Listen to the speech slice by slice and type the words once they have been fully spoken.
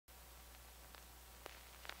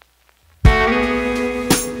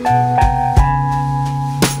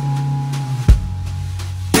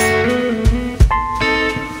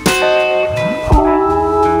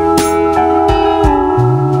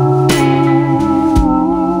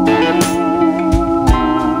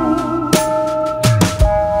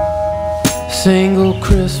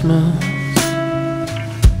Christmas,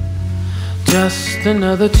 just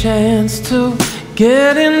another chance to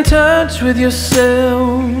get in touch with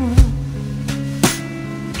yourself.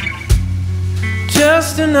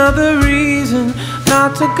 Just another reason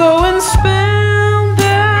not to go and spend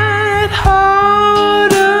that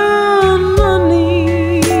hard-earned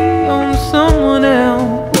money on someone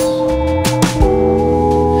else.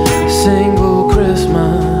 Single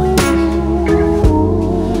Christmas,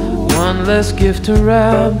 one less gift to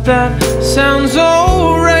wrap. That sounds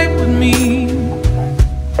alright with me.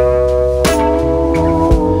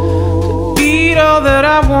 To eat all that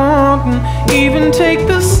I want and even take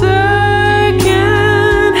the second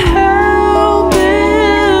helping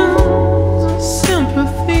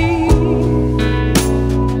sympathy.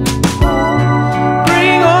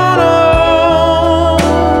 Bring on all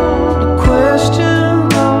the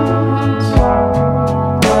questions,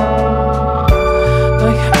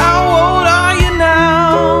 like how old are you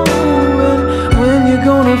now, and when you're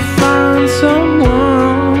gonna find someone.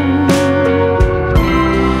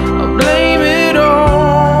 I'll blame it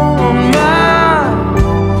all on my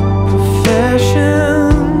profession,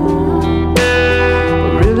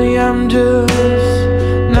 but really I'm just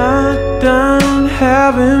not done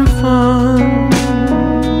having fun.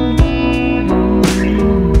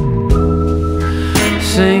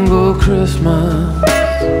 Single Christmas,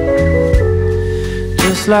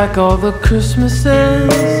 just like all the Christmases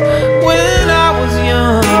when I was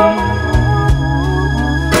young.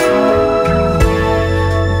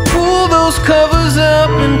 Pull those covers up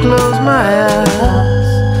and close my eyes,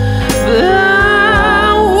 but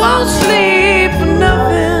I won't sleep for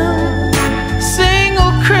nothing.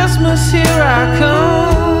 Single Christmas, here I come.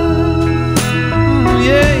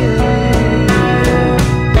 Yeah.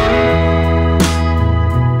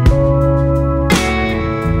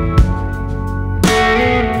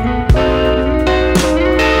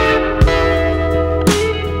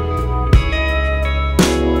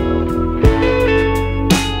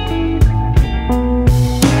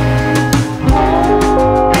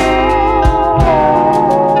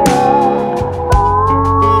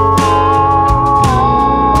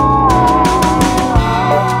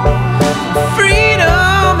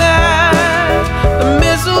 Freedom at the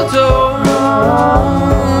mistletoe.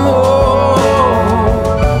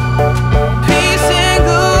 Peace and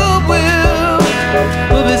goodwill.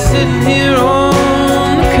 We'll be sitting here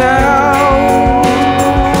on the couch,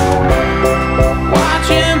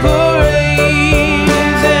 watching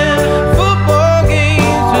parades and football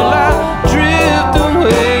games till I drift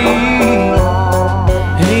away.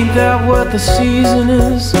 Ain't that what the season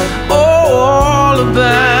is all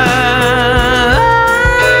about?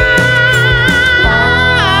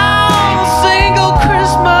 Single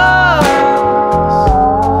Christmas,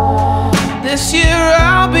 this year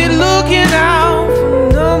I'll be looking out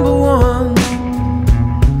for number one.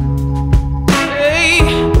 Hey,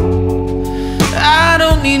 I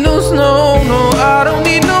don't need no snow, no, I don't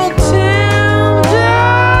need no tenderness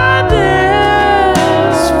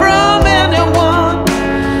from anyone.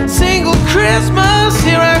 Single Christmas,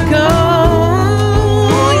 here I come.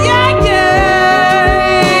 Yeah, yeah.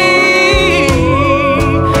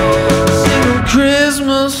 Single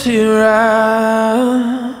Christmas, here I